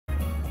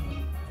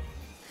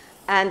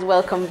and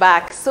welcome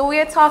back. So we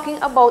are talking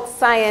about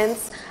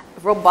science,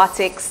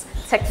 robotics,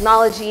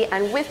 technology,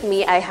 and with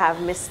me I have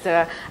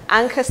Mr.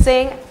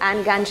 Ankur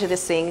and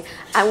Gajender,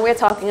 and we're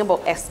talking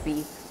about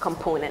SB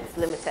Components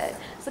Limited.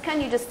 So can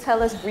you just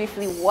tell us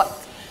briefly what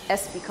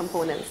SB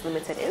Components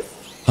Limited is?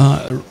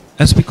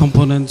 SB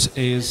Components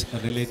is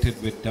related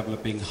with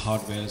developing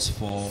hardwares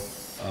for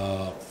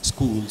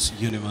schools,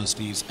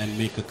 universities, and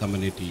maker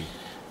community.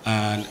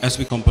 And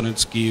SB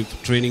Components give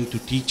training to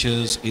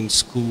teachers in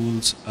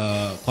schools,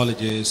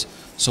 colleges,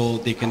 so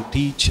they can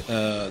teach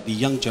the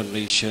young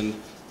generation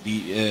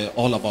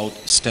all about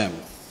STEM.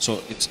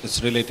 So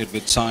it's related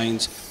with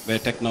science, where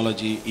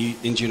technology,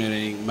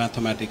 engineering,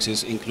 mathematics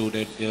is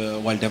included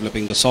while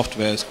developing the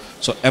softwares.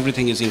 So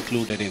everything is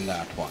included in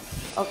that one.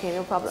 Okay,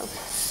 no problem.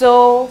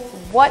 So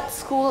what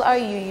school are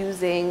you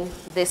using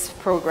this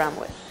program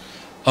with?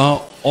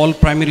 All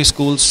primary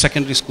schools,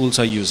 secondary schools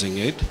are using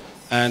it.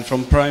 And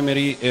from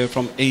primary,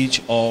 from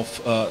age of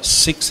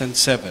 6 and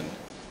 7,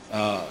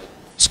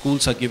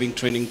 schools are giving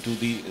training to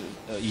the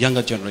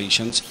younger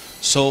generations.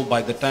 So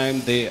by the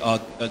time they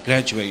are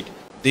graduate,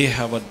 they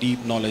have a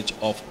deep knowledge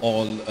of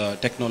all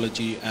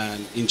technology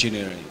and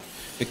engineering.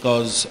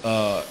 Because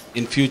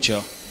in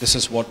future, this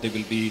is what they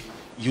will be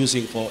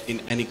using for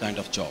in any kind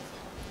of job.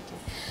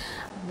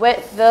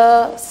 With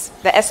the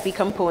SB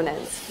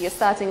Components, you're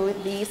starting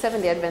with the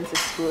Seventh-day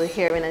Adventist School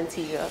here in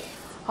Antigua.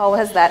 How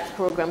has that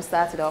program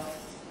started off?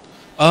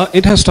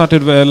 It has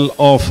started well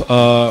off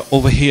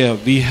over here.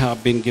 We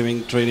have been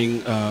giving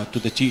training to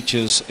the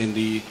teachers in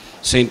the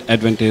Saint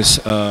Adventist,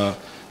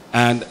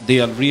 and they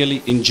are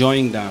really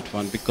enjoying that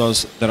one,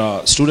 because there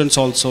are students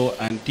also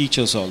and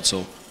teachers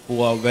also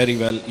who are very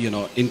well,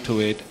 into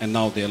it, and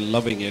now they are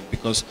loving it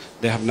because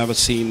they have never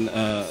seen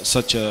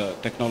such a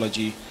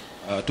technology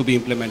to be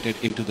implemented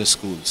into the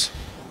schools.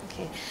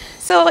 Okay.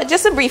 So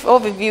just a brief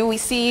overview.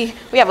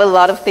 We have a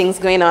lot of things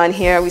going on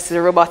here. We see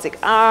the robotic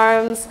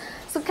arms.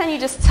 So can you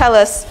just tell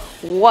us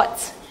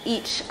what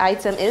each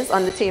item is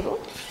on the table?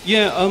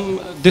 Yeah,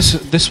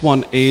 this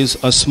one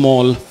is a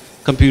small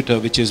computer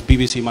which is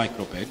BBC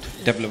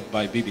Microped, developed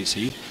by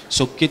BBC.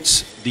 So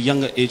kids, the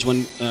younger age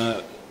one,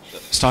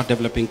 start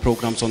developing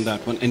programs on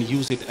that one and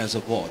use it as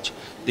a watch.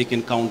 They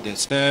can count their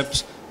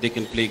steps, they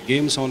can play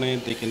games on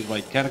it, they can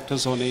write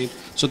characters on it.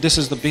 So this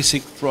is the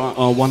basic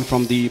one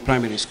from the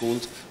primary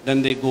schools.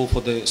 Then they go for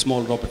the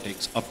small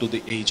robotics up to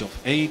the age of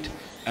 8.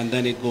 And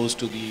then it goes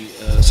to the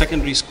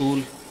secondary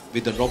school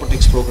with the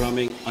robotics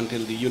programming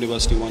until the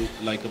university one,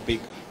 like a big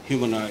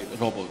humanoid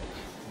robot.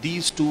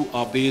 These two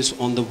are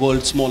based on the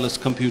world's smallest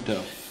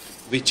computer,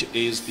 which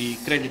is the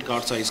credit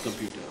card size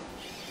computer,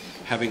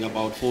 having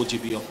about 4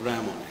 GB of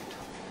RAM on it.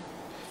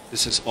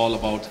 This is all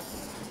about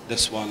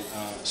this one.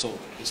 So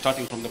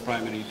starting from the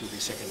primary to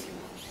the secondary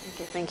one.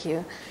 Okay, thank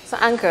you. So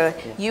Ankur,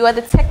 you are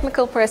the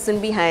technical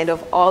person behind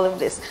of all of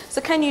this.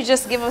 So can you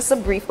just give us a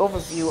brief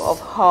overview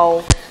of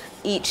how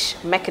each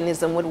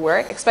mechanism would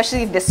work,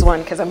 especially this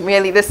one, because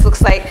this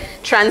looks like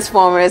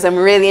Transformers. I'm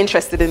really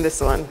interested in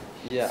this one.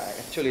 Yeah,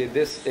 actually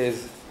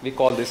we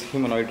call this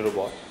humanoid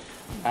robot,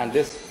 and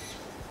this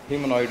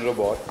humanoid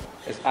robot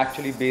is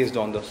actually based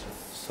on the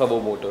servo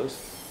motors,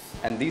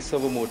 and these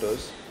servo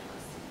motors,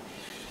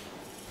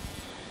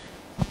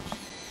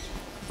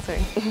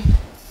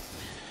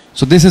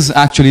 so this is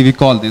actually, we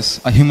call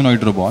this a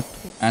humanoid robot,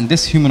 and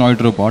this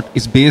humanoid robot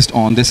is based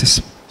on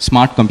this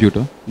smart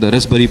computer, the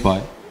Raspberry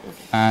Pi.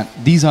 And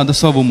these are the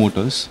servo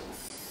motors,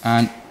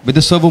 and with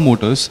the servo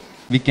motors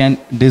we can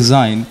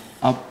design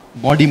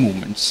body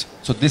movements.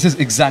 So this is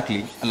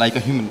exactly like a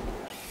human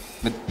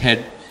with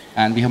head,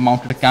 and we have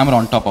mounted a camera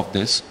on top of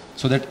this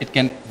so that it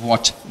can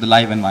watch the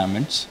live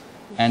environments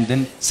and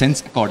then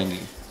sense accordingly.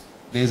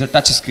 There is a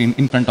touch screen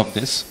in front of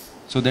this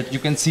so that you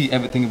can see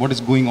everything what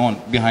is going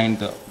on behind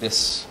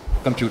this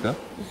computer.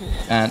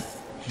 And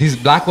these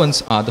black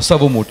ones are the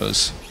servo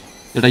motors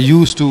that are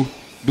used to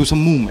do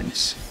some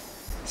movements.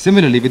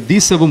 Similarly, with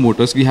these servo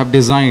motors, we have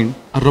designed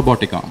a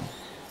robotic arm.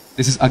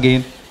 This is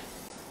again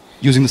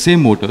using the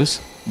same motors,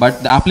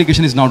 but the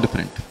application is now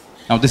different.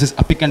 Now this is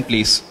a pick and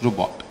place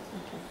robot.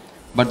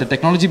 But the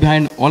technology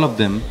behind all of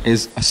them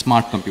is a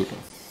smart computer.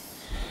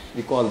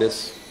 We call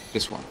this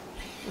one.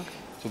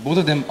 So both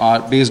of them are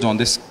based on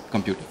this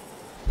computer.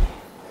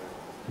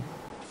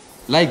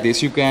 Like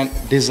this, you can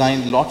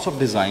design lots of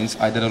designs,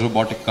 either a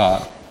robotic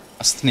car,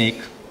 a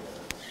snake,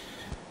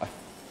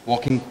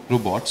 walking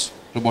robots,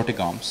 robotic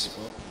arms.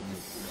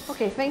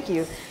 Okay, thank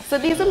you. So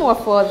these are more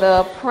for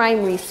the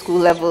primary school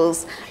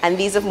levels, and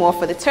these are more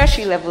for the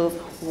tertiary levels.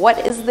 What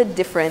is the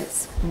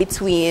difference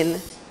between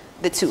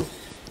the two?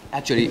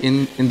 Actually,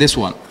 in this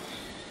one,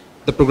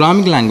 the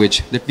programming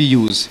language that we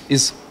use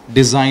is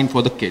designed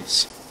for the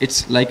kids.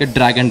 It's like a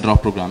drag and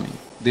drop programming.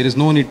 There is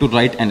no need to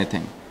write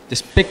anything.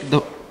 Just pick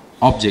the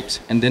objects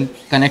and then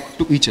connect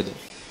to each other.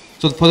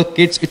 So for the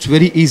kids, it's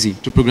very easy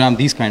to program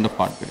these kind of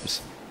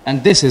hardwares.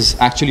 And this is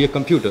actually a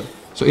computer.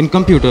 So in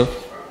computer,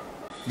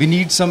 we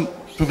need some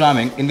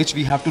programming in which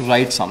we have to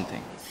write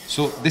something.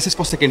 So this is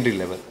for secondary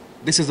level.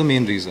 This is the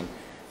main reason.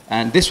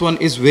 And this one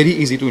is very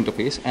easy to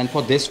interface. And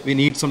for this, we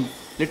need some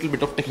little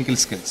bit of technical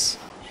skills.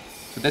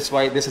 So that's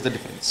why this is the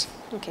difference.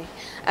 Okay.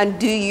 And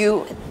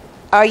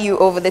are you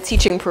over the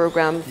teaching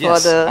program for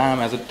Yes, the... I am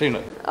as a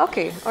trainer.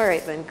 Okay, all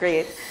right then,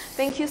 great.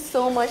 Thank you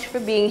so much for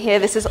being here.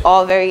 This is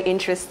all very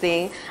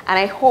interesting, and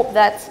I hope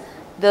that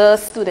the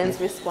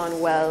students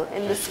respond well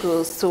in the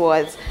schools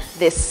towards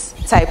this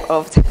type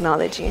of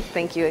technology.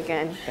 Thank you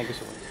again. Thank you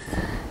so much.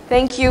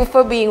 Thank you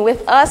for being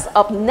with us.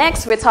 Up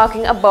next, we're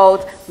talking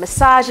about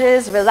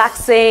massages,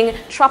 relaxing,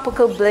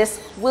 tropical bliss.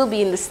 We'll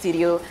be in the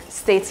studio.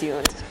 Stay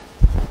tuned.